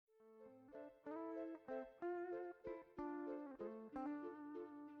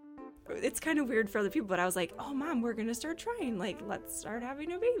it's kind of weird for other people, but I was like, oh, Mom, we're going to start trying. Like, let's start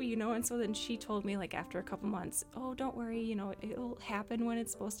having a baby, you know? And so then she told me, like, after a couple months, oh, don't worry, you know, it'll happen when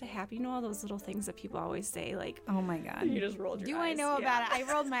it's supposed to happen. You know, all those little things that people always say, like, oh my God. You just rolled your eyes. Do I know about it?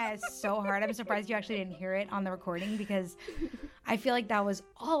 I rolled my eyes so hard. I'm surprised you actually didn't hear it on the recording, because I feel like that was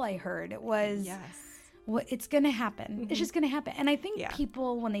all I heard. It was, well, it's going to happen. Mm-hmm. It's just going to happen. And I think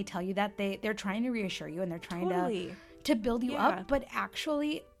people, when they tell you that, they're trying to reassure you, and they're trying to build you up. But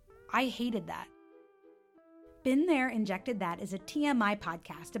actually, I hated that. Been There, Injected That is a TMI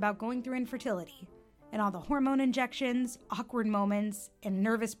podcast about going through infertility and all the hormone injections, awkward moments, and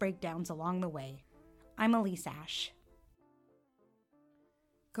nervous breakdowns along the way. I'm Elise Ash.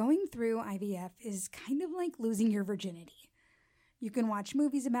 Going through IVF is kind of like losing your virginity. You can watch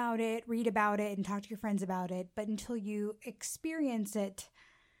movies about it, read about it, and talk to your friends about it, but until you experience it,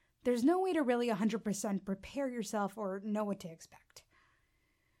 there's no way to really 100% prepare yourself or know what to expect.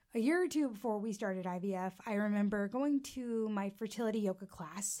 A year or two before we started IVF, I remember going to my fertility yoga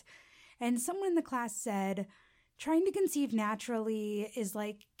class, and someone in the class said, trying to conceive naturally is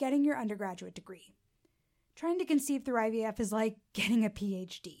like getting your undergraduate degree. Trying to conceive through IVF is like getting a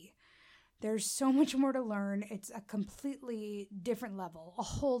PhD. There's so much more to learn. It's a completely different level, a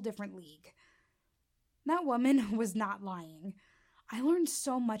whole different league. That woman was not lying. I learned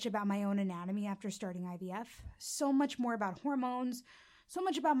so much about my own anatomy after starting IVF, so much more about hormones, so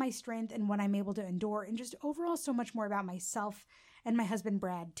much about my strength and what I'm able to endure, and just overall so much more about myself and my husband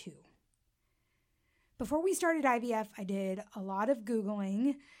Brad too. Before we started IVF, I did a lot of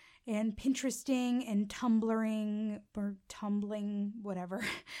Googling and Pinteresting and Tumbling, whatever.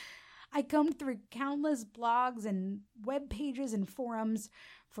 I combed through countless blogs and web pages and forums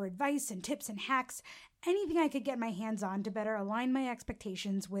for advice and tips and hacks, anything I could get my hands on to better align my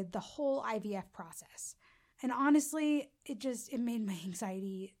expectations with the whole IVF process. And honestly, it made my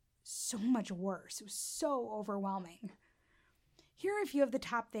anxiety so much worse. It was so overwhelming. Here are a few of the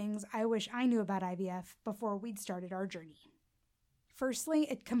top things I wish I knew about IVF before we'd started our journey. Firstly,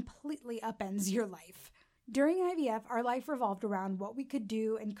 it completely upends your life. During IVF, our life revolved around what we could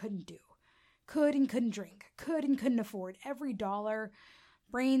do and couldn't do. Could and couldn't drink. Could and couldn't afford. Every dollar,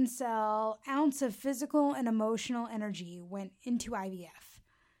 brain cell, ounce of physical and emotional energy went into IVF.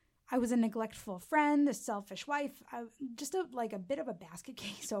 I was a neglectful friend, a selfish wife, just a bit of a basket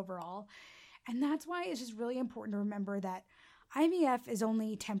case overall. And that's why it's just really important to remember that IVF is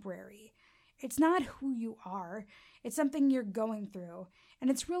only temporary. It's not who you are. It's something you're going through. And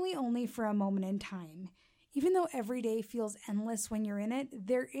it's really only for a moment in time. Even though every day feels endless when you're in it,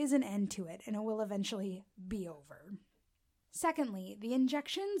 there is an end to it, and it will eventually be over. Secondly, the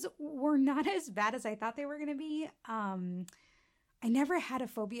injections were not as bad as I thought they were going to be. I never had a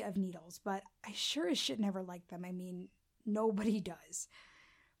phobia of needles, but I sure as shit never liked them. I mean, nobody does.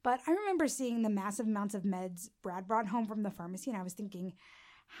 But I remember seeing the massive amounts of meds Brad brought home from the pharmacy, and I was thinking,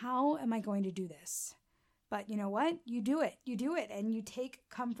 how am I going to do this? But you know what? You do it. You do it, and you take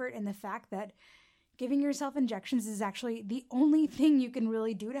comfort in the fact that giving yourself injections is actually the only thing you can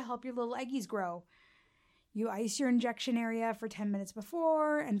really do to help your little eggies grow. You ice your injection area for 10 minutes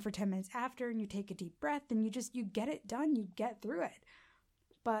before and for 10 minutes after, and you take a deep breath, and you get it done. You get through it.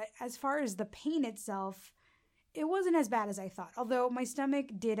 But as far as the pain itself, it wasn't as bad as I thought, although my stomach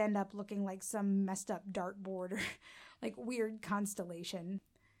did end up looking like some messed up dartboard or like weird constellation.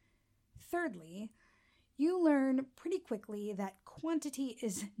 Thirdly, you learn pretty quickly that quantity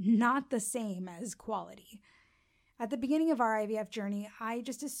is not the same as quality. At the beginning of our IVF journey, I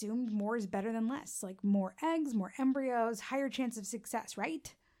just assumed more is better than less, like more eggs, more embryos, higher chance of success,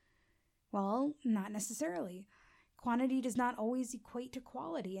 right? Well, not necessarily. Quantity does not always equate to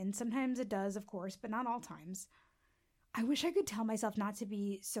quality, and sometimes it does, of course, but not all times. I wish I could tell myself not to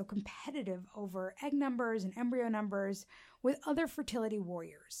be so competitive over egg numbers and embryo numbers with other fertility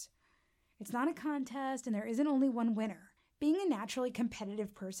warriors. It's not a contest, and there isn't only one winner. Being a naturally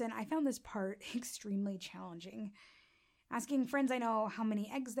competitive person, I found this part extremely challenging. Asking friends I know how many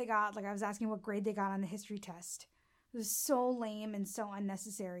eggs they got, like I was asking what grade they got on the history test. It was so lame and so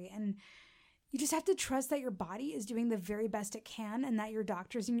unnecessary, and you just have to trust that your body is doing the very best it can and that your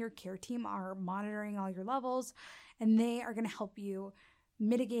doctors and your care team are monitoring all your levels, and they are going to help you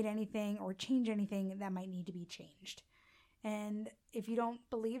mitigate anything or change anything that might need to be changed. And if you don't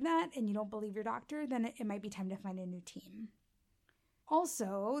believe that and you don't believe your doctor, then it might be time to find a new team.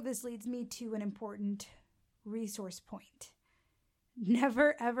 Also, this leads me to an important resource point.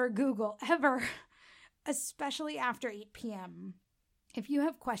 Never, ever Google, ever, especially after 8 p.m. If you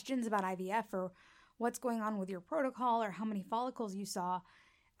have questions about IVF or what's going on with your protocol or how many follicles you saw,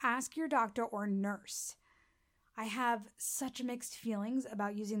 ask your doctor or nurse. I have such mixed feelings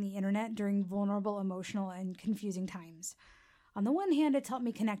about using the internet during vulnerable, emotional, and confusing times. On the one hand, it's helped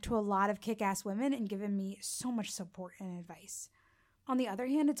me connect to a lot of kick-ass women and given me so much support and advice. On the other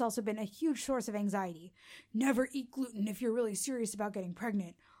hand, it's also been a huge source of anxiety. Never eat gluten if you're really serious about getting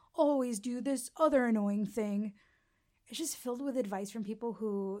pregnant. Always do this other annoying thing. It's just filled with advice from people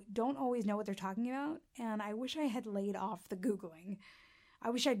who don't always know what they're talking about, and I wish I had laid off the Googling. I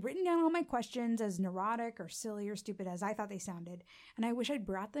wish I'd written down all my questions, as neurotic or silly or stupid as I thought they sounded, and I wish I'd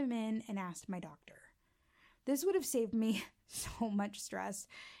brought them in and asked my doctor. This would have saved me so much stress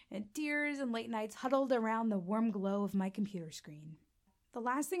and tears and late nights huddled around the warm glow of my computer screen. The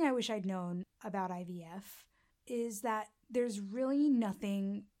last thing I wish I'd known about IVF is that there's really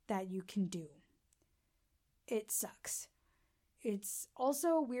nothing that you can do. It sucks. It's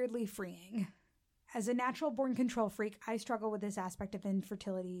also weirdly freeing. As a natural-born control freak, I struggle with this aspect of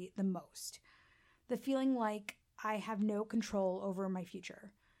infertility the most. The feeling like I have no control over my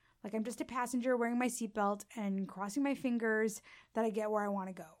future. Like I'm just a passenger wearing my seatbelt and crossing my fingers that I get where I want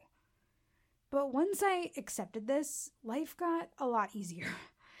to go. But once I accepted this, life got a lot easier.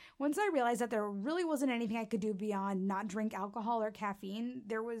 Once I realized that there really wasn't anything I could do beyond not drink alcohol or caffeine,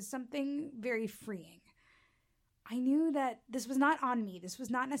 there was something very freeing. I knew that this was not on me. This was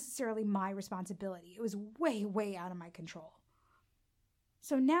not necessarily my responsibility. It was way, way out of my control.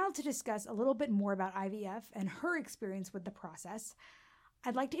 So now to discuss a little bit more about IVF and her experience with the process,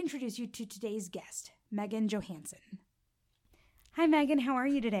 I'd like to introduce you to today's guest, Megan Johansson. Hi, Megan. How are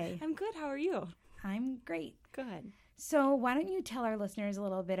you today? I'm good. How are you? I'm great. Good. So why don't you tell our listeners a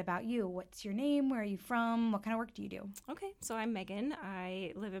little bit about you? What's your name? Where are you from? What kind of work do you do? Okay. So I'm Megan.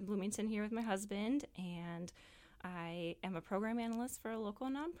 I live in Bloomington here with my husband, and I am a program analyst for a local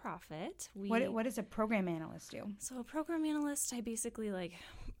nonprofit. What does a program analyst do? So a program analyst, I basically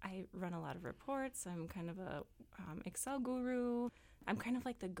I run a lot of reports. I'm kind of a Excel guru. I'm kind of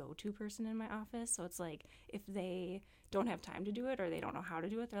like the go-to person in my office. So it's like if they don't have time to do it or they don't know how to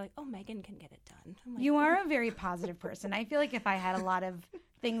do it, they're like, oh, Megan can get it done. I'm like, you are a very positive person. I feel like if I had a lot of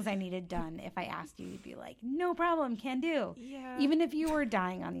things I needed done, if I asked you, you'd be like, no problem, can do. Yeah. Even if you were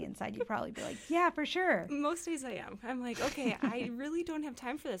dying on the inside, you'd probably be like, yeah, for sure. Most days I am. I'm like, okay, I really don't have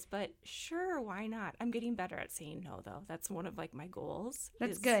time for this, but sure, why not? I'm getting better at saying no, though. That's one of my goals.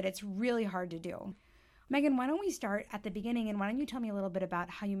 That's good. It's really hard to do. Megan, why don't we start at the beginning, and why don't you tell me a little bit about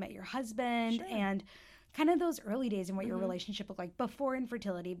how you met your husband Sure. and kind of those early days and what your relationship looked like before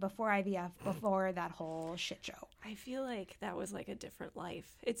infertility, before IVF, before that whole shit show. I feel like that was like a different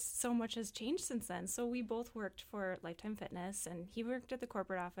life. It's so much has changed since then. So we both worked for Lifetime Fitness, and he worked at the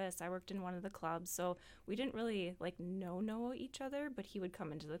corporate office. I worked in one of the clubs. So we didn't really know each other, but he would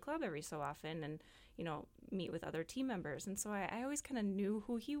come into the club every so often and, meet with other team members. And so I always kind of knew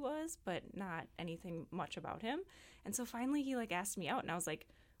who he was, but not anything much about him. And so finally he asked me out, and I was like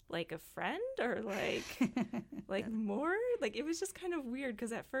a friend or more? It was just kind of weird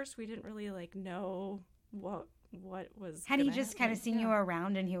because at first we didn't really know what was. Had he just kind of seen you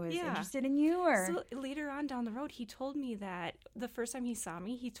around and he was interested in you? Or so later on down the road, he told me that the first time he saw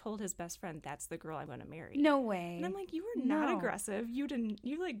me, he told his best friend, that's the girl I'm going to marry. No way. And I'm like, you were not aggressive. You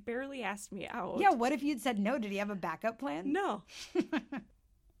barely asked me out. Yeah, what if you'd said no? Did he have a backup plan? No.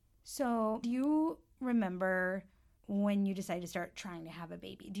 So do you remember when you decided to start trying to have a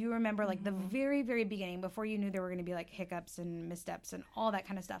baby? Do you remember the very, very beginning, before you knew there were going to be hiccups and missteps and all that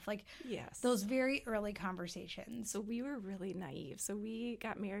kind of stuff? Yes. Those very early conversations. So we were really naive. So we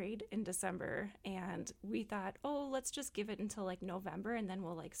got married in December, and we thought, oh, let's just give it until November, and then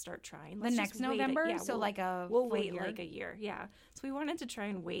we'll start trying. The next November? We'll wait a year. Yeah. So we wanted to try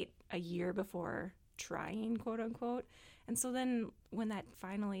and wait a year before trying, quote unquote. And so then when that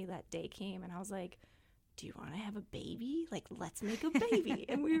day came, and I was like, do you want to have a baby? Let's make a baby.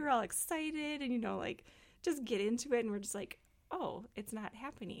 And we were all excited and, just get into it. And we're just like, oh, it's not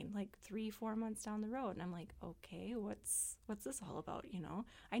happening 3-4 months down the road. And I'm like, okay, what's this all about?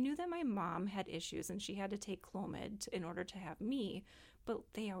 I knew that my mom had issues and she had to take Clomid in order to have me. But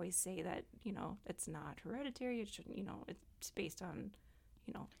they always say that, it's not hereditary. It shouldn't, it's based on,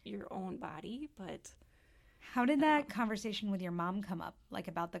 your own body. But how did that conversation with your mom come up,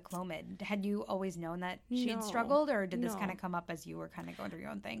 about the Clomid? Had you always known that she had struggled, or did this kind of come up as you were kind of going through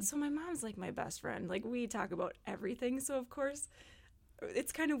your own thing? So my mom's my best friend. We talk about everything. So, of course,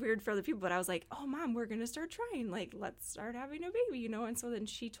 it's kind of weird for other people, but I was like, oh, Mom, we're going to start trying. Let's start having a baby, And so then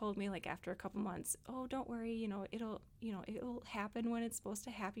she told me, after a couple months, oh, don't worry, it'll happen when it's supposed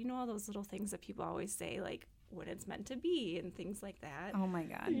to happen. All those little things that people always say, when it's meant to be and things like that. Oh my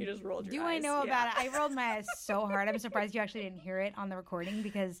God. You just rolled your Do eyes. I know about it? I rolled my eyes so hard. I'm surprised you actually didn't hear it on the recording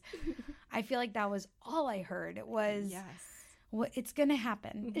because I feel like that was all I heard. It was, Yes. well, it's going to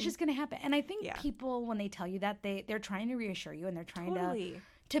happen. It's just going to happen. And I think Yeah. people, when they tell you that, they're trying to reassure you and they're trying Totally.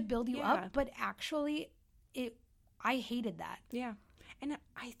 to build you Yeah. up. But actually, I hated that. Yeah. And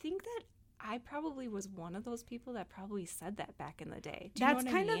I think that I probably was one of those people that probably said that back in the day. Do you know That's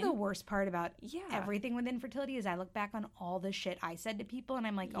what I kind of mean? the worst part about Yeah. everything with infertility is I look back on all the shit I said to people and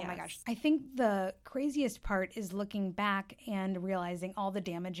I'm like, oh my gosh. Yes. I think the craziest part is looking back and realizing all the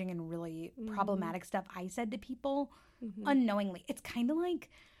damaging and really problematic stuff I said to people unknowingly. It's kind of like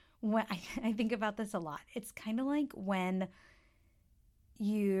when I think about this a lot. It's kind of like when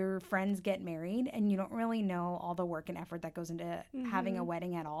your friends get married and you don't really know all the work and effort that goes into having a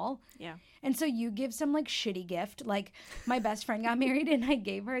wedding at all. Yeah. And so you give some like shitty gift. Like my best friend got married and I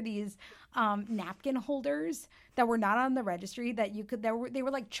gave her these napkin holders that were not on the registry that you could, they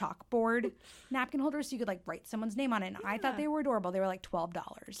were like chalkboard napkin holders. So you could like write someone's name on it. And I thought they were adorable. They were like $12.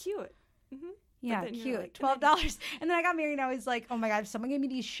 Cute. Yeah, then you're cute. like, $12. And then I got married and I was like, oh my God, if someone gave me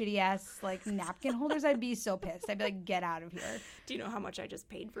these shitty ass like napkin holders, I'd be so pissed. I'd be like, get out of here. Do you know how much I just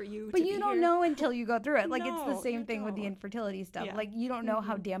paid for you? But to you be don't here? know until you go through it. Like it's the No, same you thing with the don't. infertility stuff. Yeah. Like you don't know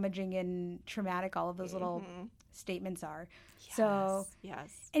how damaging and traumatic all of those little statements are. So Yes.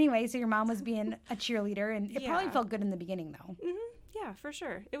 anyway, so your mom was being a cheerleader and it probably Yeah. felt good in the beginning though. Yeah, for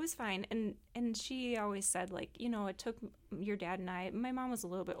sure. It was fine. And she always said, like, you know, it took your dad and I, my mom was a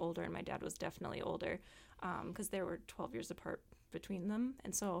little bit older and my dad was definitely older because there were 12 years apart between them.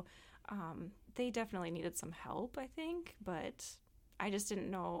 And so they definitely needed some help, I think. But I just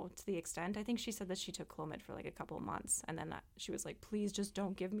didn't know to the extent. I think she said that she took Clomid for like a couple of months. And then she was like, please just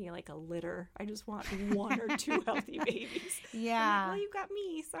don't give me like a litter. I just want one or two healthy babies. Yeah. I'm like, well, you got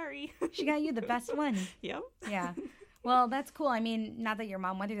me. Sorry. She got you the best one. Yep. Yeah. Well, that's cool. I mean, not that your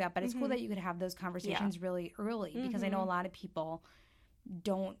mom went through that, but it's cool that you could have those conversations really early because I know a lot of people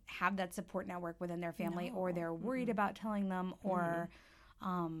don't have that support network within their family or they're worried about telling them or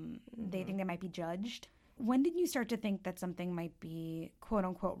they think they might be judged. When did you start to think that something might be quote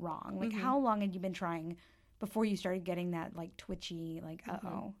unquote wrong? Like how long had you been trying before you started getting that like twitchy, like,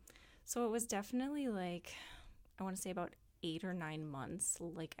 uh-oh? So it was definitely like, I want to say about 8 or 9 months,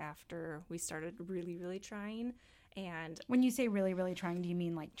 like after we started really, really trying. And When you say really, really trying, do you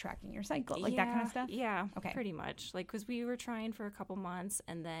mean like tracking your cycle, like that kind of stuff? Yeah, Okay. pretty much. Like, because we were trying for a couple months,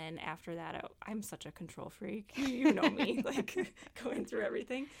 and then after that, I'm such a control freak. You know me, like going through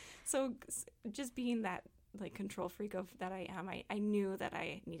everything. So just being that like control freak of that I am, I knew that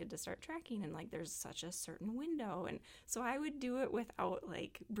I needed to start tracking, and like there's such a certain window, and so I would do it without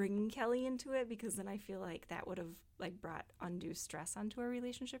like bringing Kelly into it because then I feel like that would have like brought undue stress onto our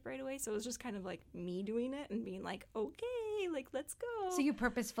relationship right away. So it was just kind of like me doing it and being like, okay, like let's go. So you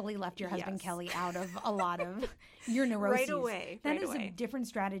purposefully left your husband Yes. Kelly out of a lot of your neuroses. Right away. That right is away. a different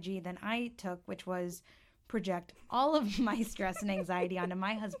strategy than I took, which was project all of my stress and anxiety onto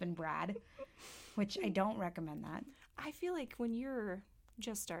my husband Brad, which I don't recommend that. I feel like when you're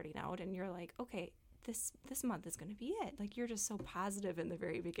just starting out and you're like, okay, this month is going to be it. Like you're just so positive in the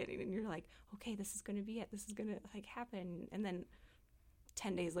very beginning and you're like, okay, this is going to be it. This is going to like happen. And then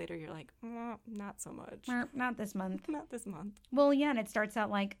 10 days later, you're like, not so much. Not this month. Not this month. Well, yeah, and it starts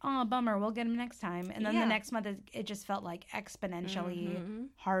out like, oh, bummer, we'll get him next time. And then the Yeah. next month, it just felt like exponentially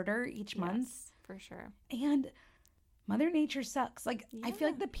harder each month. Yes, for sure. And Mother Nature sucks. Like, I feel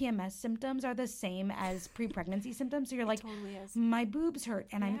like Yeah. the PMS symptoms are the same as pre-pregnancy symptoms. So you're like, Totally is. my boobs hurt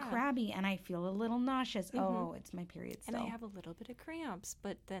and I'm Yeah. crabby and I feel a little nauseous. Oh, it's my period And still. I have a little bit of cramps,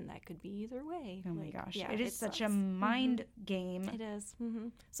 but then that could be either way. Oh my Like, gosh. yeah, it is such a sucks. mind game. It is.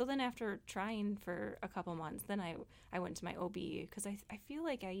 So then after trying for a couple months, then I went to my OB because I feel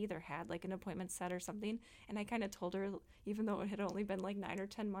like I either had like an appointment set or something. And I kind of told her, even though it had only been like 9 or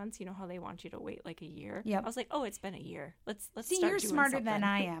 10 months, you know how they want you to wait like a year? Yep. I was like, oh, it's been a year. Let's See, start you're doing smarter something. than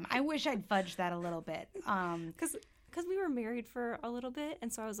I am. I wish I'd fudged that a little bit. Because we were married for a little bit.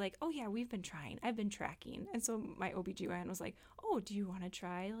 And so I was like, oh, yeah, we've been trying. I've been tracking. And so my OBGYN was like, oh, do you want to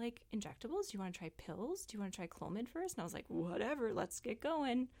try like injectables? Do you want to try pills? Do you want to try Clomid first? And I was like, whatever, let's get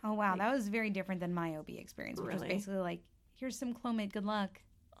going. Oh, wow. That was very different than my OB experience, which was Really? basically like, here's some Clomid. Good luck.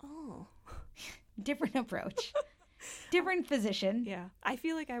 Oh, Different approach. Different physician. yeah. I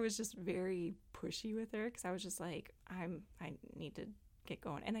feel like I was just very pushy with her because I was just like, I need to get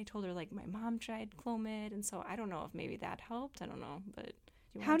going. And I told her like my mom tried Clomid. And so I don't know if maybe that helped. I don't know. But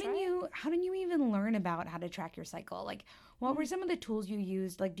do you How want to did try it? how did you even learn about how to track your cycle? Like, what were some of the tools you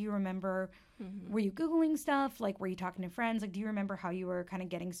used? Like, do you remember, were you Googling stuff? Like, were you talking to friends? Like, do you remember how you were kind of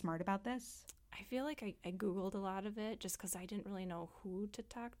getting smart about this? I feel like I Googled a lot of it just because I didn't really know who to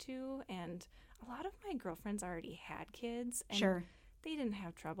talk to. And a lot of my girlfriends already had kids. And Sure. they didn't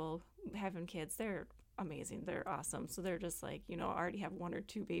have trouble having kids. They're amazing. They're awesome. So they're just like, already have 1 or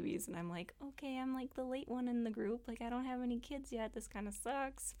 2 babies. And I'm like, okay, I'm like the late one in the group. Like, I don't have any kids yet. This kind of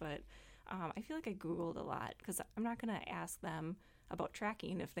sucks. But I feel like I Googled a lot because I'm not going to ask them about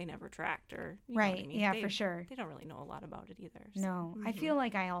tracking if they never tracked or you know what I mean? Yeah, for sure. They don't really know a lot about it either. So. No, I feel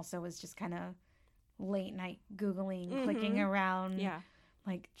like I also was just kind of late night Googling, clicking around. Yeah.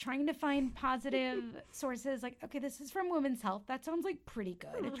 Like trying to find positive sources. Like, okay, this is from Women's Health. That sounds like pretty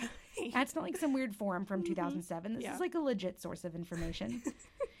good. That's not like some weird forum from 2007. This is like a legit source of information.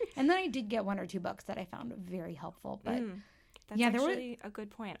 And then I did get 1 or 2 books that I found very helpful. But that's actually a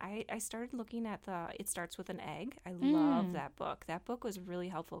good point. I started looking at It Starts with an Egg. I love that book. That book was really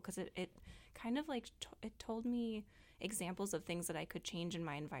helpful because it kind of like it told me examples of things that I could change in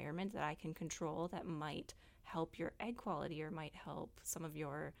my environment that I can control that might help your egg quality or might help some of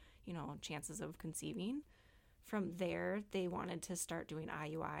your, chances of conceiving. From there, they wanted to start doing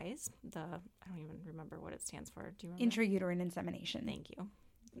IUIs. I don't even remember what it stands for. Do you remember? Intrauterine insemination. Thank you.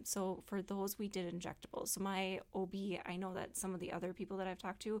 So for those, we did injectables. So my OB, I know that some of the other people that I've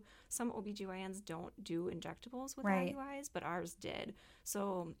talked to, some OBGYNs don't do injectables with IUIs, but ours did.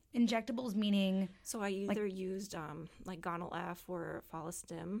 So injectables meaning? So I either used like Gonal-F or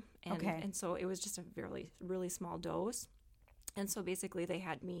Follistim. And so it was just a really, really small dose. And so basically they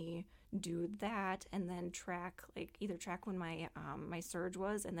had me do that and then either track when my my surge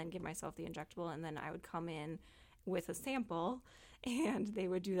was and then give myself the injectable. And then I would come in with a sample and they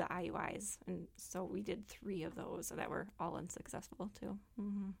would do the IUIs. And so we did 3 of those that were all unsuccessful too.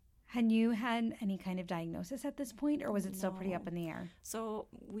 Mm-hmm. Had you had any kind of diagnosis at this point or was it still pretty up in the air? So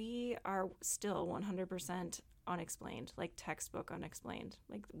we are still 100% unexplained, like textbook unexplained.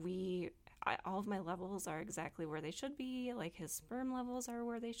 Like all of my levels are exactly where they should be. Like his sperm levels are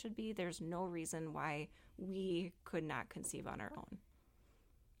where they should be. There's no reason why we could not conceive on our own.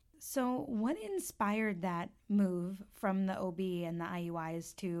 So what inspired that move from the OB and the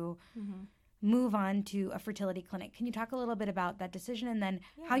IUIs to move on to a fertility clinic? Can you talk a little bit about that decision and then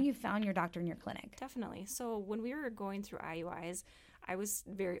how you found your doctor in your clinic? Definitely. So when we were going through IUIs, I was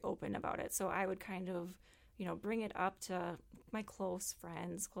very open about it. So I would kind of, bring it up to my close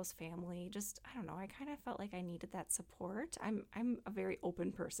friends, close family. Just, I don't know, I kind of felt like I needed that support. I'm a very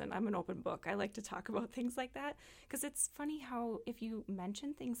open person. I'm an open book. I like to talk about things like that because it's funny how if you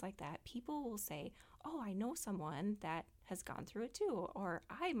mention things like that, people will say, oh, I know someone that has gone through it too, or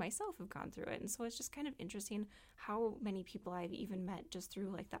I myself have gone through it. And so it's just kind of interesting how many people I've even met just through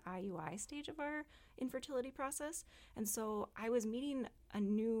like the IUI stage of our infertility process. And so I was meeting a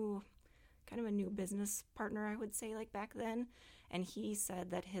new business partner, I would say, like back then. And he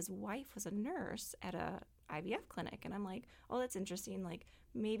said that his wife was a nurse at a IVF clinic. And I'm like, oh, that's interesting. Like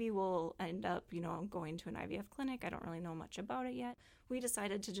maybe we'll end up, going to an IVF clinic. I don't really know much about it yet. We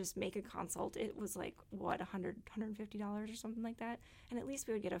decided to just make a consult. It was like, what, $100, $150 or something like that. And at least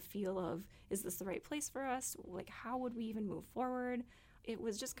we would get a feel of, is this the right place for us? Like, how would we even move forward? It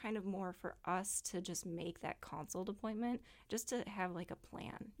was just kind of more for us to just make that consult appointment, just to have like a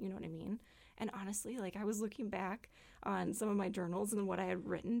plan, you know what I mean? And honestly, like I was looking back on some of my journals and what I had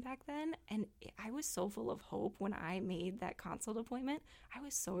written back then, and I was so full of hope when I made that consult appointment. I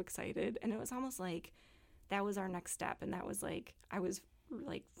was so excited, and it was almost like that was our next step, and that was like I was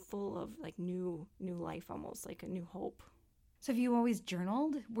like full of like new life, almost like a new hope. So have you always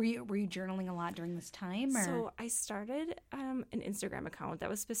journaled? Were you journaling a lot during this time? Or? So I started an Instagram account that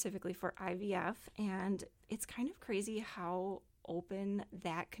was specifically for IVF, and it's kind of crazy how open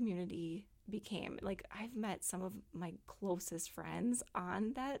that community became. Like I've met some of my closest friends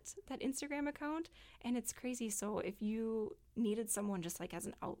on that Instagram account, and it's crazy. So if you needed someone just like as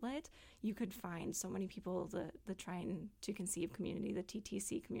an outlet, you could find so many people, the trying to conceive community, the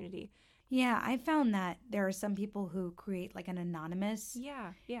TTC community. Yeah, I found that there are some people who create like an anonymous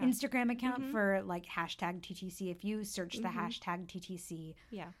Instagram account for like hashtag TTC. If you search the hashtag TTC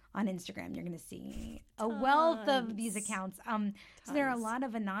on Instagram, you're going to see a wealth of these accounts. So there are a lot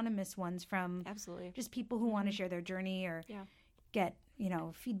of anonymous ones from just people who want to share their journey or get,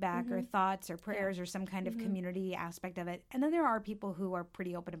 feedback or thoughts or prayers or some kind of community aspect of it. And then there are people who are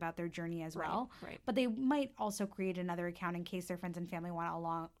pretty open about their journey as well. Right. But they might also create another account in case their friends and family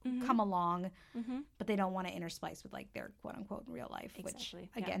want to come along, but they don't want to intersplice with like their quote unquote real life, which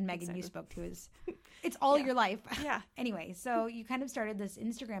again, Megan, you spoke to is it's all your life. Yeah. Anyway, so you kind of started this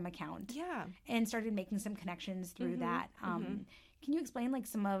Instagram account and started making some connections through that. Can you explain like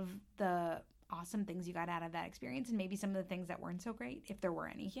some of the awesome things you got out of that experience and maybe some of the things that weren't so great, if there were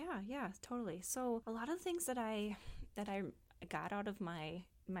any. Yeah, totally. So a lot of things that I got out of my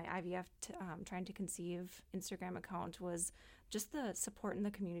IVF trying to conceive Instagram account was just the support in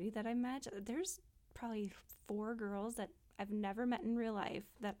the community that I met. There's probably 4 girls that I've never met in real life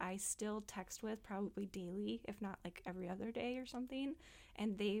that I still text with probably daily, if not like every other day or something.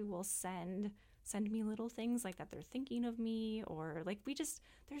 And they will send me little things like that they're thinking of me, or like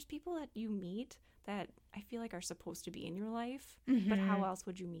there's people that you meet that I feel like are supposed to be in your life, but how else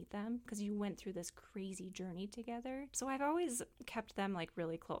would you meet them? Because you went through this crazy journey together. So I've always kept them like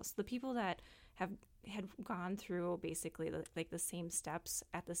really close. The people that had gone through basically the same steps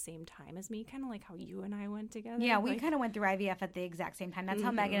at the same time as me, kind of like how you and I went together. Yeah, we kind of went through IVF at the exact same time. That's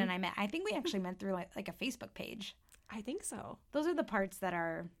how Megan and I met. I think we actually met through like a Facebook page. I think so. Those are the parts that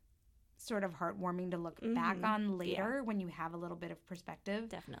are sort of heartwarming to look back on later when you have a little bit of perspective.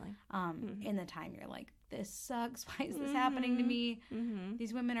 Definitely. In the time you're like, this sucks. Why is this happening to me?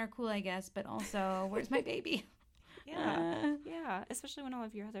 These women are cool, I guess, but also, where's my baby? Yeah. Especially when all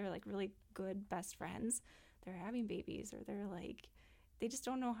of your other like really good best friends, they're having babies, or they're like, they just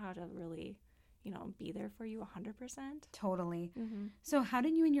don't know how to really, be there for you 100%. Totally. So how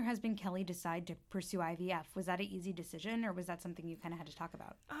did you and your husband Kelly decide to pursue IVF? Was that an easy decision, or was that something you kind of had to talk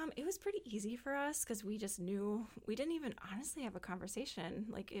about? It was pretty easy for us because we just knew. We didn't even honestly have a conversation.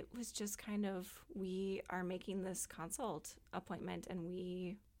 Like, it was just kind of, we are making this consult appointment, and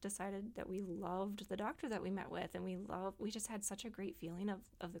we decided that we loved the doctor that we met with, and we just had such a great feeling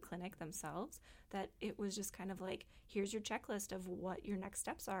of the clinic themselves that it was just kind of like, here's your checklist of what your next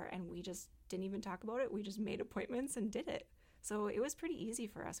steps are, and we just didn't even talk about it. We just made appointments and did it. So it was pretty easy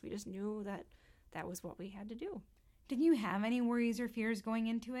for us. We just knew that was what we had to do. Did you have any worries or fears going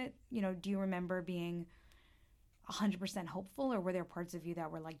into it? Do you remember being 100% hopeful, or were there parts of you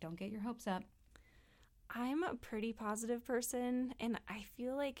that were like, don't get your hopes up? I'm a pretty positive person, and I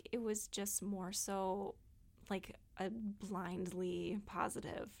feel like it was just more so like a blindly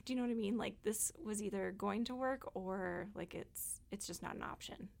positive. Do you know what I mean? Like, this was either going to work, or like it's just not an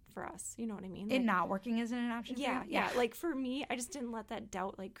option for us. You know what I mean? It not working isn't an option for you? Yeah. Like, for me, I just didn't let that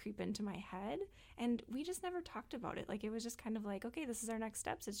doubt like creep into my head, and we just never talked about it. Like, it was just kind of like, okay, this is our next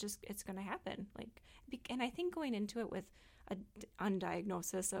steps. It's going to happen. Like, and I think going into it with an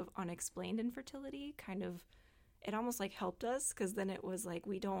undiagnosis of unexplained infertility kind of, it almost like helped us, because then it was like,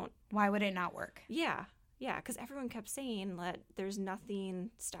 why would it not work? Yeah, because everyone kept saying that there's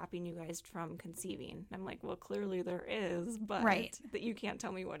nothing stopping you guys from conceiving. And I'm like, well, clearly there is, but that you can't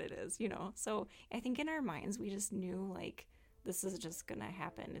tell me what it is, So I think in our minds, we just knew like, this is just gonna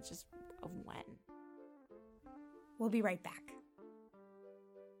happen. It's just a when. We'll be right back.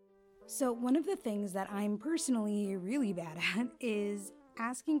 So one of the things that I'm personally really bad at is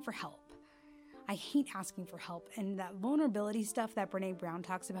asking for help. I hate asking for help, and that vulnerability stuff that Brene Brown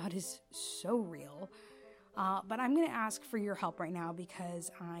talks about is so real. But I'm going to ask for your help right now because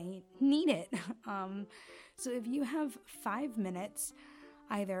I need it. So if you have 5 minutes,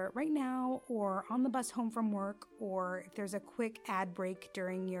 either right now or on the bus home from work, or if there's a quick ad break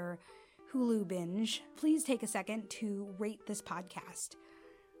during your Hulu binge, please take a second to rate this podcast.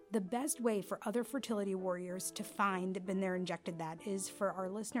 The best way for other fertility warriors to find Been There Injected That is for our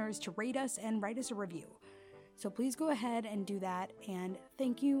listeners to rate us and write us a review. So please go ahead and do that, and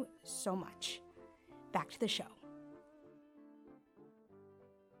thank you so much. Back to the show.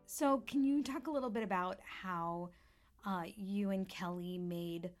 So can you talk a little bit about how you and Kelly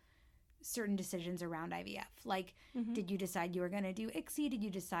made certain decisions around IVF? Like, did you decide you were going to do ICSI? Did you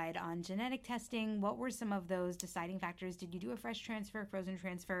decide on genetic testing? What were some of those deciding factors? Did you do a fresh transfer, frozen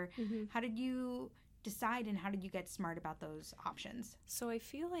transfer? How did you decide, and how did you get smart about those options? So I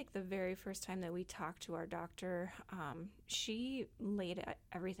feel like the very first time that we talked to our doctor, she laid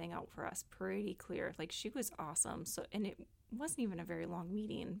everything out for us pretty clear. Like, she was awesome. So, and it wasn't even a very long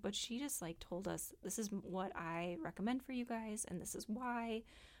meeting, but she just like told us, this is what I recommend for you guys, and this is why.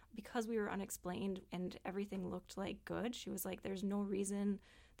 Because we were unexplained and everything looked like good, she was like, there's no reason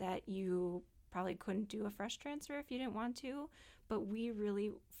that you probably couldn't do a fresh transfer if you didn't want to. But we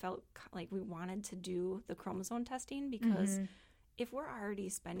really felt like we wanted to do the chromosome testing, because if we're already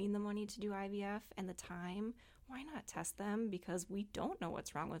spending the money to do IVF and the time, why not test them? Because we don't know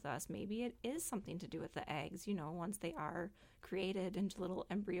what's wrong with us. Maybe it is something to do with the eggs, once they are created into little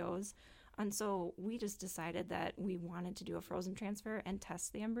embryos. And so we just decided that we wanted to do a frozen transfer and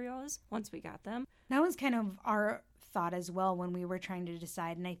test the embryos once we got them. That was kind of our thought as well when we were trying to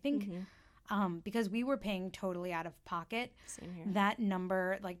decide. And I think because we were paying totally out of pocket, Same here. That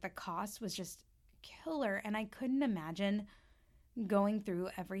number, like the cost was just killer. And I couldn't imagine going through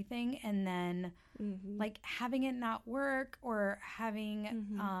everything and then like having it not work or having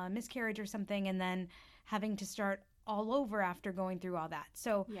miscarriage or something and then having to start all over after going through all that.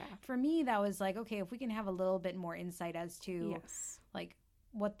 So for me, that was like, okay, if we can have a little bit more insight as to like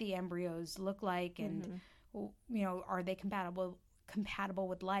what the embryos look like and, you know, are they compatible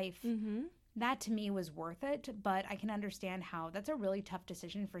with life? That to me was worth it. But I can understand how that's a really tough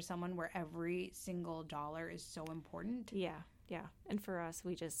decision for someone where every single dollar is so important. Yeah. And for us,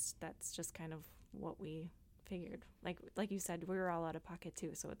 that's just kind of what we figured. Like you said, we were all out of pocket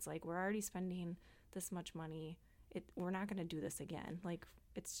too. So it's like, we're already spending this much money. We're not going to do this again. Like,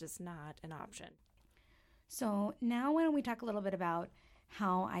 it's just not an option. So now why don't we talk a little bit about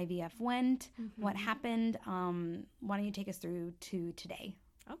how IVF went, what happened. Why don't you take us through to today?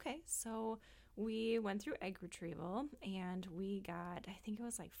 Okay, so we went through egg retrieval and we got, I think it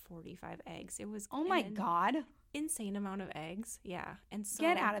was like 45 eggs. It was oh my God, insane amount of eggs. Yeah, and so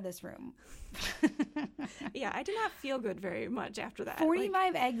get out of this room. Yeah, I did not feel good very much after that.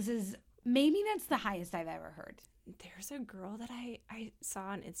 45 eggs is maybe that's the highest I've ever heard. There's a girl that I saw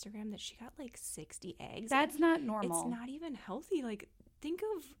on Instagram that she got like 60 eggs. That's not normal. It's not even healthy. Like, think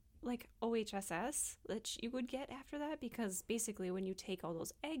of like OHSS that you would get after that, because basically when you take all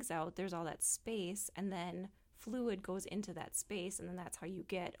those eggs out, there's all that space and then fluid goes into that space and then that's how you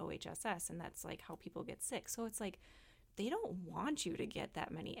get OHSS and that's like how people get sick. So it's like they don't want you to get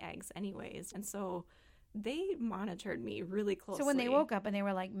that many eggs anyways. And so they monitored me really closely. So when they woke up and they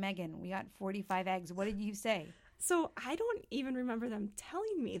were like, Megan, we got 45 eggs, what did you say? So I don't even remember them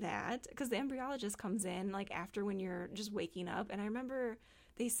telling me that, because the embryologist comes in like after when you're just waking up. And I remember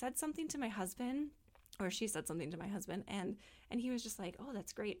they said something to my husband, or she said something to my husband, and he was just like, oh,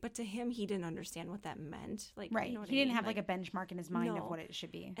 that's great. But to him, he didn't understand what that meant. Like, right. You know what he I didn't mean? have like a benchmark in his mind No. of what it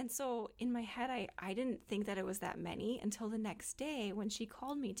should be. And so in my head, I didn't think that it was that many until the next day when she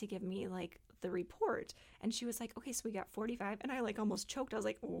called me to give me like the report. And she was like, okay, so we got 45. And I like almost choked. I was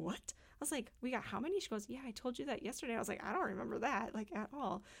like, what? I was like, we got how many? She goes, yeah, I told you that yesterday. I was like, I don't remember that like at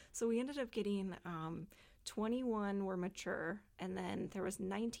all. So we ended up getting 21 were mature, and then there was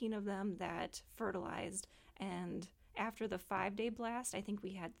 19 of them that fertilized. And after the 5-day blast, I think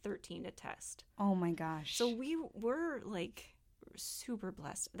we had 13 to test. Oh my gosh. So we were like super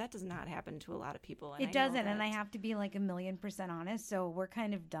blessed. That does not happen to a lot of people. And it doesn't, and I have to be like 1,000,000% honest. So we're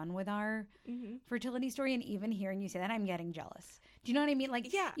kind of done with our fertility story, and even hearing you say that, I'm getting jealous. Do you know what I mean?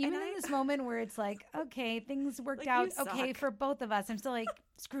 Like, yeah, even in this moment where it's like, okay, things worked out okay for both of us, I'm still like,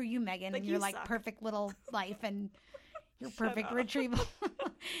 screw you, Megan, and your like perfect little life and your perfect retrieval.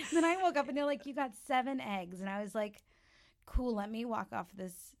 Then I woke up and they're like, you got 7 eggs, and I was like, cool, let me walk off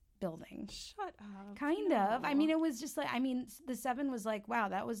this building. Shut up. Kind of. I mean, it was just like, I mean, the 7 was like, wow,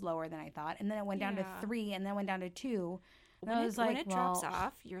 that was lower than I thought. And then it went down to 3 and then went down to 2. And I was like, when it drops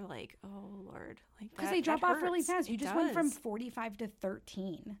off, you're like, oh, Lord. Like, because they drop off really fast. You just went from 45 to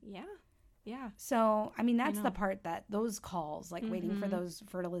 13. Yeah. Yeah. So, I mean, that's the part that those calls, like waiting for those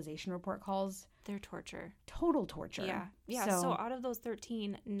fertilization report calls. They're torture. Total torture. Yeah. Yeah. So out of those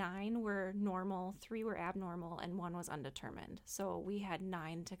 13, 9 were normal, 3 were abnormal, and 1 was undetermined. So we had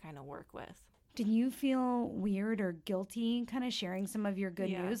 9 to kind of work with. Did you feel weird or guilty kind of sharing some of your good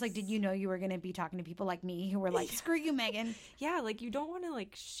news? Like, did you know you were going to be talking to people like me who were like, screw you, Megan? Yeah, like you don't want to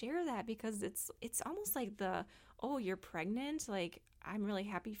like share that, because it's almost like oh, you're pregnant? Like, I'm really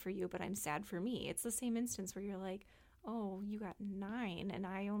happy for you, but I'm sad for me. It's the same instance where you're like, oh, you got 9 and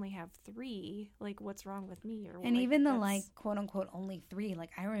I only have 3. Like, what's wrong with me? Or and like, even the like, quote unquote, only 3, like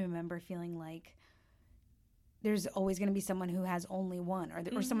I remember feeling like there's always going to be someone who has only 1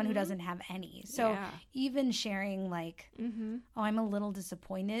 or someone who doesn't have any. So even sharing like, oh, I'm a little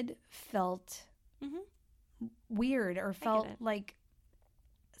disappointed felt weird, or felt like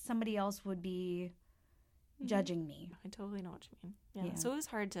somebody else would be judging me. I totally know what you mean. Yeah. So it was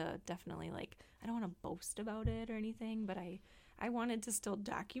hard to definitely like, I don't want to boast about it or anything, but I wanted to still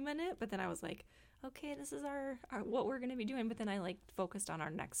document it. But then I was like, okay, this is our what we're going to be doing. But then I like focused on our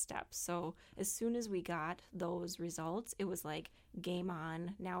next steps. So as soon as we got those results, it was like game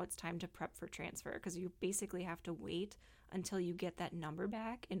on. Now it's time to prep for transfer, because you basically have to wait until you get that number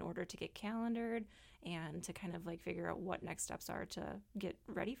back in order to get calendared and to kind of like figure out what next steps are to get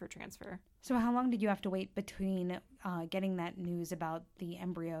ready for transfer. So how long did you have to wait between getting that news about the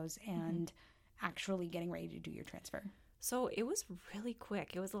embryos and actually getting ready to do your transfer? So it was really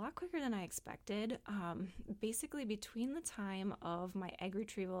quick. It was a lot quicker than I expected. Basically, between the time of my egg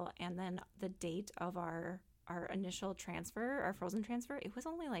retrieval and then the date of our initial transfer, our frozen transfer, it was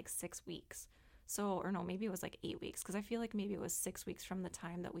only like 6 weeks. So, or no, maybe it was like 8 weeks because I feel like maybe it was 6 weeks from the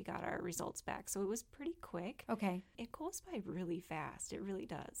time that we got our results back. So it was pretty quick. Okay. It goes by really fast. It really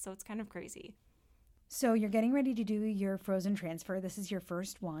does. So it's kind of crazy. So you're getting ready to do your frozen transfer. This is your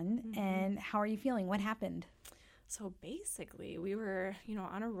first one. Mm-hmm. And how are you feeling? What happened? So basically, we were,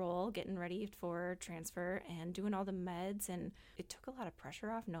 on a roll, getting ready for transfer and doing all the meds. And it took a lot of pressure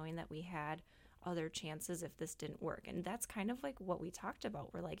off knowing that we had other chances if this didn't work. And that's kind of like what we talked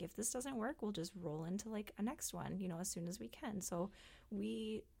about. We're like, if this doesn't work, we'll just roll into like a next one, as soon as we can. So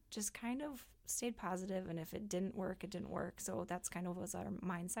we just kind of stayed positive, and if it didn't work, it didn't work. So that's kind of was our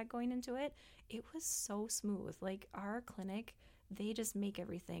mindset going into it. It was so smooth. Like our clinic, they just make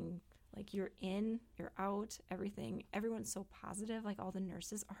everything like you're in, you're out, everything. Everyone's so positive. Like all the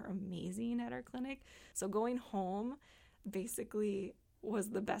nurses are amazing at our clinic. So going home basically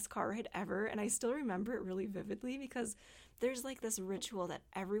was the best car ride ever. And I still remember it really vividly because there's like this ritual that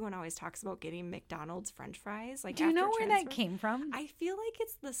everyone always talks about getting McDonald's French fries. Like, do you know after where transfer. that came from? I feel like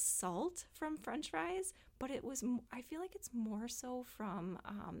it's the salt from French fries, but I feel like it's more so from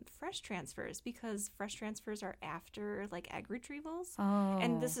fresh transfers because fresh transfers are after like egg retrievals. Oh.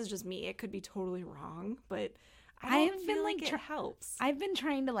 And this is just me. It could be totally wrong, but I don't feel like it helps. I've been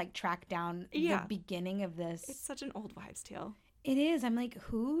trying to like track down the beginning of this. It's such an old wives' tale. It is. I'm like,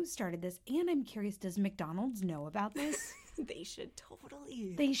 who started this? And I'm curious, does McDonald's know about this? They should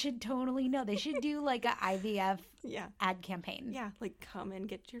totally. They should totally know. They should do like a IVF ad campaign. Yeah, like come and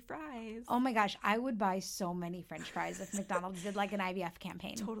get your fries. Oh my gosh, I would buy so many French fries if McDonald's did like an IVF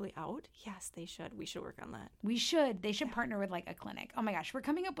campaign. Totally out? Yes, they should. We should work on that. We should. They should partner with like a clinic. Oh my gosh, we're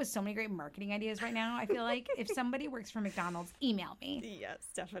coming up with so many great marketing ideas right now. I feel like if somebody works for McDonald's, email me. Yes,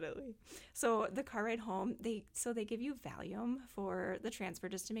 definitely. So the car ride home, they give you Valium for the transfer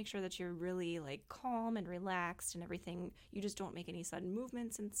just to make sure that you're really like calm and relaxed and everything. You just don't make any sudden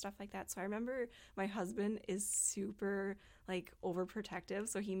movements and stuff like that. So I remember my husband is super like overprotective,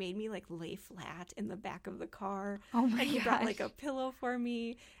 so he made me like lay flat in the back of the car. Oh my gosh. He gosh. brought like a pillow for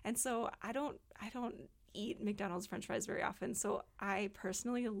me. And so I don't eat McDonald's French fries very often. So I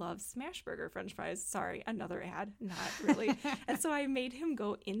personally love Smashburger French fries. Sorry, another ad, not really. And so I made him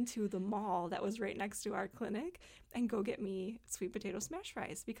go into the mall that was right next to our clinic and go get me sweet potato smash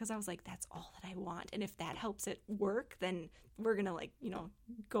fries because I was like, that's all that I want. And if that helps it work, then we're going to like,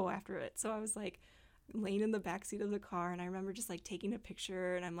 go after it. So I was like laying in the backseat of the car and I remember just like taking a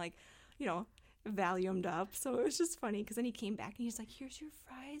picture and I'm like, Valiumed up. So it was just funny because then he came back and he's like, here's your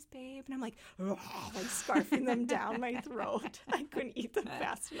fries, babe. And I'm like, like scarfing them down my throat. I couldn't eat them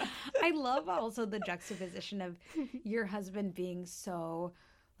fast enough. I love also the juxtaposition of your husband being so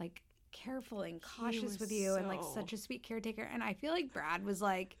like careful and cautious with you and like such a sweet caretaker. And I feel like Brad was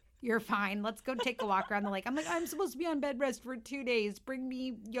like, you're fine. Let's go take a walk around the lake. I'm like, I'm supposed to be on bed rest for 2 days. Bring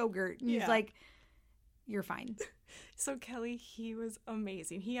me yogurt. And he's like, you're fine. So Kelly, he was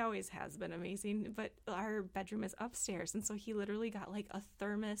amazing. He always has been amazing, but our bedroom is upstairs. And so he literally got like a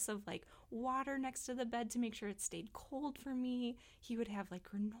thermos of like water next to the bed to make sure it stayed cold for me. He would have like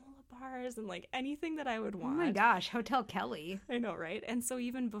granola bars and like anything that I would want. Oh my gosh, Hotel Kelly. I know, right? And so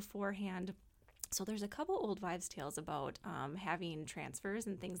even beforehand, so there's a couple old wives' tales about having transfers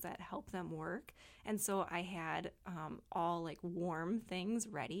and things that help them work. And so I had all like warm things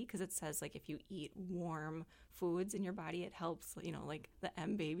ready because it says like if you eat warm foods in your body, it helps, like the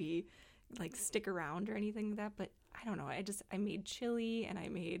M baby like stick around or anything like that. But I don't know. I made chili and I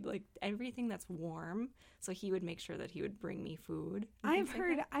made like everything that's warm. So he would make sure that he would bring me food. I've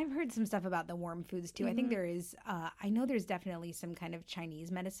heard some stuff about the warm foods too. I think there is, I know there's definitely some kind of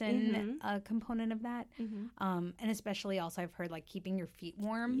Chinese medicine component of that. And especially also I've heard like keeping your feet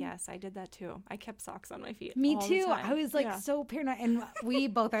warm. Yes, I did that too. I kept socks on my feet. Me all too. The time. I was like so paranoid. And we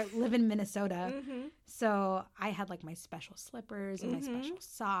both live in Minnesota. So I had like my special slippers and my special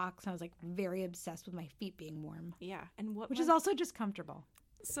socks. I was like very obsessed with my feet being warm. Yeah. And which is also just comfortable.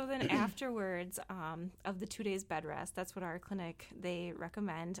 So then afterwards of the 2 days bed rest, that's what our clinic, they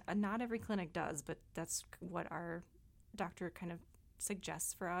recommend. Not every clinic does, but that's what our doctor kind of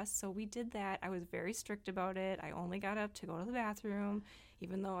suggests for us. So we did that. I was very strict about it. I only got up to go to the bathroom.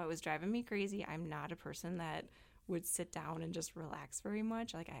 Even though it was driving me crazy, I'm not a person that would sit down and just relax very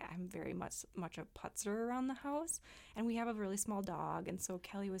much. Like I'm very much a putzer around the house, and we have a really small dog, and so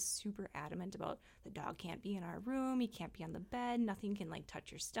Kelly was super adamant about the dog can't be in our room, he can't be on the bed, nothing can like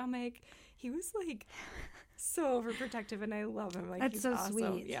touch your stomach. He was like so overprotective, and I love him. Like, that's he's so awesome.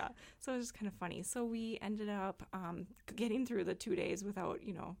 sweet. Yeah, so it was just kind of funny. So we ended up getting through the 2 days without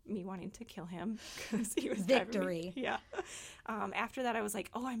me wanting to kill him because he was victory. Yeah. After that, I was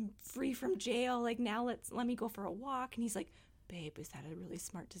like, oh, I'm free from jail. Like now, let me go for a walk. And he's like, babe, is that a really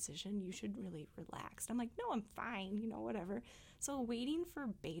smart decision? You should really relax. I'm like, no, I'm fine, whatever. So waiting for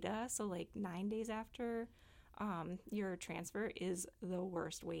beta, so like 9 days after your transfer is the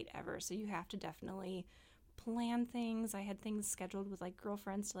worst wait ever. So you have to definitely plan things. I had things scheduled with like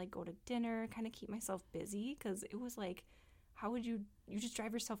girlfriends to like go to dinner, kind of keep myself busy, because it was like, how would you just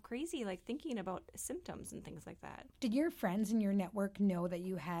drive yourself crazy, like thinking about symptoms and things like that. Did your friends in your network know that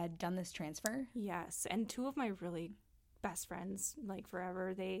you had done this transfer? Yes. And two of my really best friends, like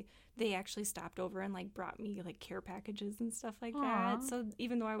forever, they actually stopped over and like brought me like care packages and stuff like that. So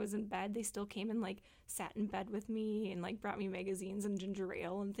even though I was in bed, they still came and like sat in bed with me and like brought me magazines and ginger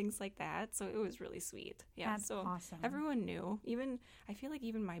ale and things like that. So it was really sweet. Yeah. That's so awesome. Everyone knew. I feel like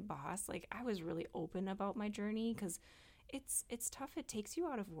even my boss, like I was really open about my journey, because it's tough. It takes you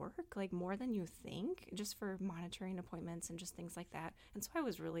out of work, like more than you think, just for monitoring appointments and just things like that. And so I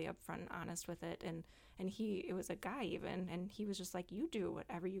was really upfront and honest with it. And it was a guy even, and he was just like, you do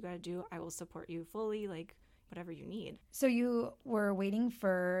whatever you got to do. I will support you fully, like whatever you need. So you were waiting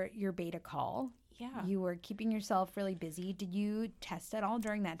for your beta call. Yeah. You were keeping yourself really busy. Did you test at all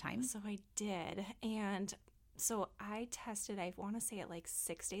during that time? So I did. And so I tested, I want to say at like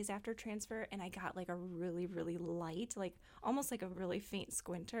 6 days after transfer, and I got like a really, really light, like almost like a really faint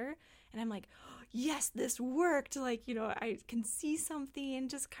squinter. And I'm like, oh, yes, this worked. Like, I can see something,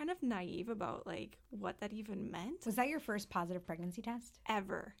 just kind of naive about like what that even meant. Was that your first positive pregnancy test?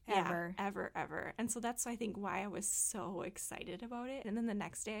 Ever. Ever. Yeah, ever. And so that's, I think, why I was so excited about it. And then the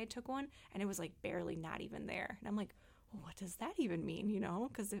next day I took one, and it was like barely not even there. And I'm like, well, what does that even mean?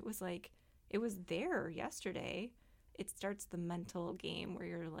 Because it was like, it was there yesterday. It starts the mental game where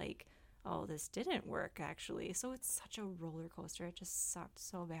you're like, oh, this didn't work actually. So it's such a roller coaster. It just sucked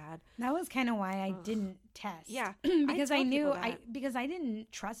so bad. That was kind of why I didn't test. Yeah. Because I knew because I didn't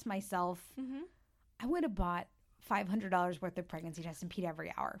trust myself. Mm-hmm. I would have bought $500 worth of pregnancy tests and peed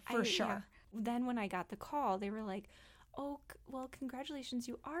every hour for sure. Yeah. Then when I got the call, they were like, oh, well, congratulations,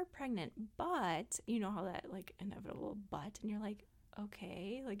 you are pregnant, but you know how that like inevitable but, and you're like,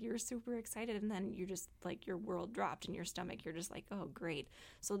 okay, like you're super excited, and then you just like your world dropped in your stomach. You're just like, oh, great.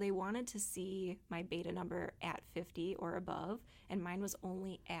 So they wanted to see my beta number at 50 or above, and mine was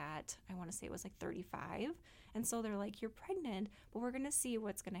only at, I want to say it was like 35. And so they're like, you're pregnant, but we're going to see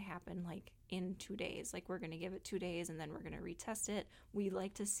what's going to happen like in 2 days. Like we're going to give it 2 days, and then we're going to retest it. We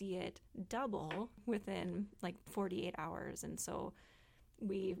like to see it double within like 48 hours. And so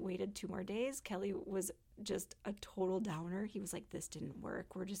we waited 2 more days. Kelly was just a total downer. He was like, this didn't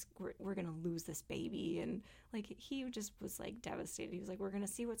work. We're going to lose this baby. And like, he just was like devastated. He was like, we're going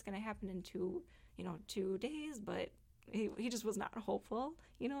to see what's going to happen in 2 days. But he just was not hopeful,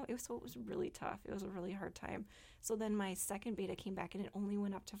 so it was really tough. It was a really hard time. So then my second beta came back, and it only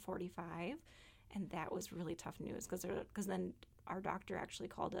went up to 45. And that was really tough news, because then our doctor actually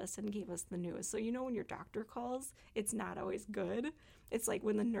called us and gave us the news. So when your doctor calls, it's not always good. It's like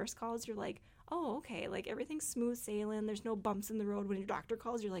when the nurse calls, you're like, oh, okay, like everything's smooth sailing. There's no bumps in the road. When your doctor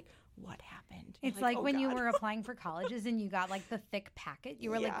calls, you're like, what happened? It's like oh, when God. You were applying for colleges and you got like the thick packet.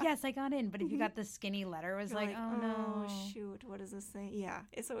 You were like, yes, I got in. But if you got the skinny letter, it was like, oh, no. Shoot, what does this say? Yeah.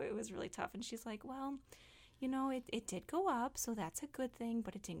 So it was really tough. And she's like, well, it did go up, so that's a good thing,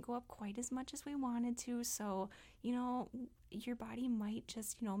 but it didn't go up quite as much as we wanted to. So, your body might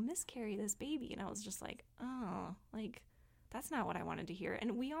just, miscarry this baby. And I was just like, oh, like, that's not what I wanted to hear.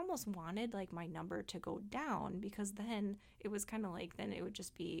 And we almost wanted like my number to go down, because then it was kind of like, then it would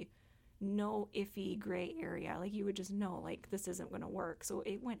just be no iffy gray area. Like you would just know like this isn't going to work. So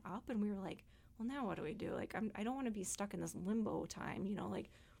it went up, and we were like, well, now what do we do? Like, I don't want to be stuck in this limbo time,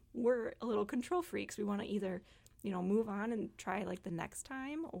 like we're a little control freaks. We want to either, move on and try like the next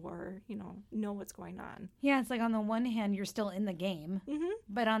time, or, know what's going on. Yeah. It's like on the one hand, you're still in the game,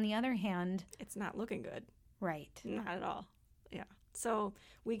 but on the other hand, it's not looking good. Right. Not at all. Yeah. So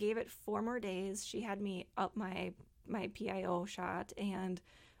we gave it 4 more days. She had me up my PIO shot, and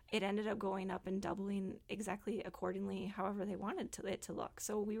it ended up going up and doubling exactly accordingly, however they wanted it to look.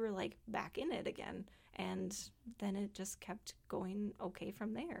 So we were like back in it again. And then it just kept going okay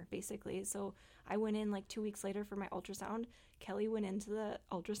from there, basically. So I went in like 2 weeks later for my ultrasound. Kelly went into the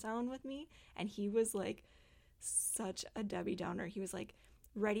ultrasound with me, and he was like such a Debbie Downer. He was like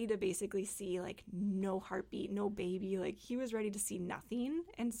ready to basically see like no heartbeat, no baby. Like he was ready to see nothing.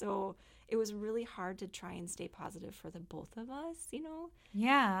 And so it was really hard to try and stay positive for the both of us,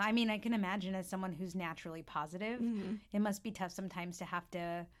 Yeah. I mean, I can imagine as someone who's naturally positive, it must be tough sometimes to have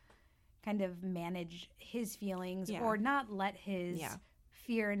to kind of manage his feelings or not let his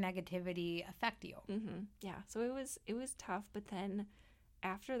fear and negativity affect you. Yeah. So it was tough, but then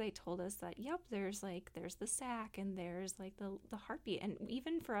after they told us that, yep, there's the sac and there's like the heartbeat. And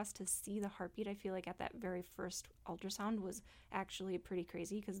even for us to see the heartbeat, I feel like at that very first ultrasound was actually pretty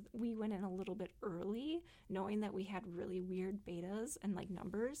crazy, because we went in a little bit early knowing that we had really weird betas and like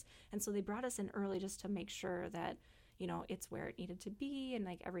numbers. And so they brought us in early just to make sure that, you know, it's where it needed to be and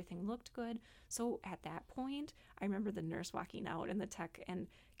like everything looked good. So at that point, I remember the nurse walking out and the tech, and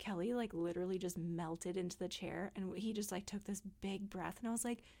Kelly like literally just melted into the chair, and he just like took this big breath, and I was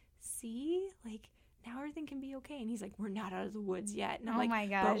like, see, like now everything can be okay. And he's like, we're not out of the woods yet. And I'm like, my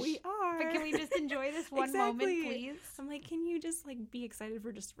gosh. but we are. But can we just enjoy this one moment, please? I'm like, can you just like be excited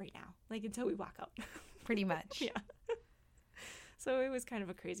for just right now, like until we walk out? Pretty much. Yeah. So it was kind of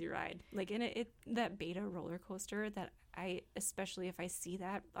a crazy ride. Like, and it that beta roller coaster that especially if I see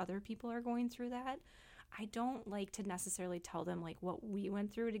that other people are going through that, I don't like to necessarily tell them like what we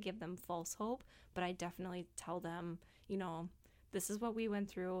went through to give them false hope, but I definitely tell them, you know, this is what we went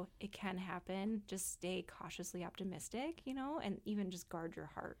through. It can happen. Just stay cautiously optimistic, you know, and even just guard your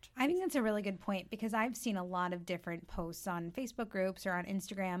heart. I think that's a really good point, because I've seen a lot of different posts on Facebook groups or on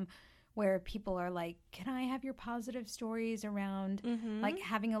Instagram where people are like, can I have your positive stories around like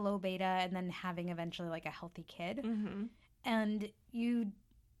having a low beta and then having eventually like a healthy kid? And you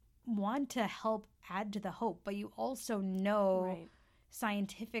want to help add to the hope, but you also know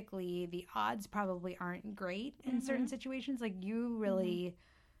scientifically the odds probably aren't great in certain situations. Like you really,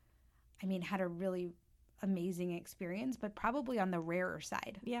 I mean, had a really amazing experience, but probably on the rarer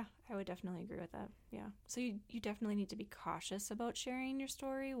side. Yeah, I would definitely agree with that. Yeah. So you definitely need to be cautious about sharing your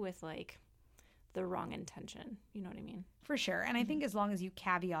story with like the wrong intention. You know what I mean? For sure. And I think as long as you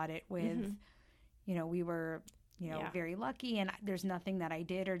caveat it with, you know, we were, you know, very lucky and there's nothing that I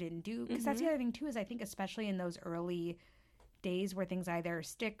did or didn't do. Because that's the other thing too, is I think especially in those early days where things either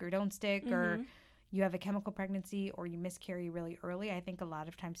stick or don't stick or you have a chemical pregnancy or you miscarry really early, I think a lot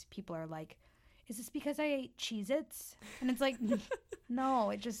of times people are like, is this because I ate Cheez-Its? And it's like,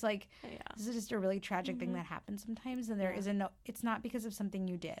 no, it just like, this is just a really tragic thing that happens sometimes. And there isn't it's not because of something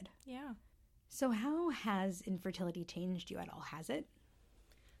you did. Yeah. So how has infertility changed you at all? Has it?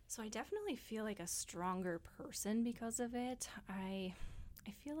 So I definitely feel like a stronger person because of it. I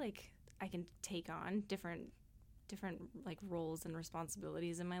feel like I can take on different like roles and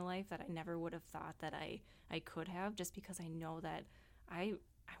responsibilities in my life that I never would have thought that I could have, just because I know that I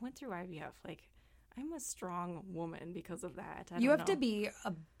went through IVF. Like, I'm a strong woman because of that. You have to be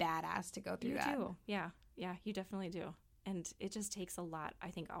a badass to go through that. You do. Yeah. Yeah, you definitely do. And it just takes a lot, I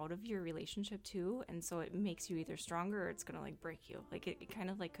think, out of your relationship too. And so it makes you either stronger or it's going to like break you. Like it kind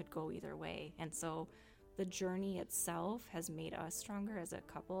of like could go either way. And so the journey itself has made us stronger as a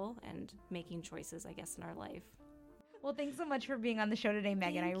couple and making choices, I guess, in our life. Well, thanks so much for being on the show today,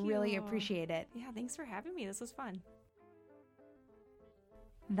 Megan. I really appreciate it. Yeah, thanks for having me. This was fun.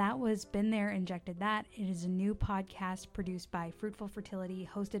 That was Been There, Injected That. It is a new podcast produced by Fruitful Fertility,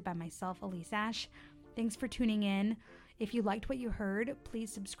 hosted by myself, Elise Ash. Thanks for tuning in. If you liked what you heard,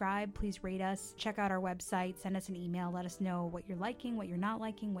 please subscribe, please rate us, check out our website, send us an email, let us know what you're liking, what you're not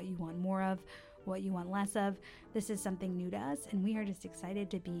liking, what you want more of, what you want less of. This is something new to us, and we are just excited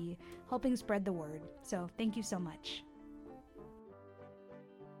to be helping spread the word. So thank you so much.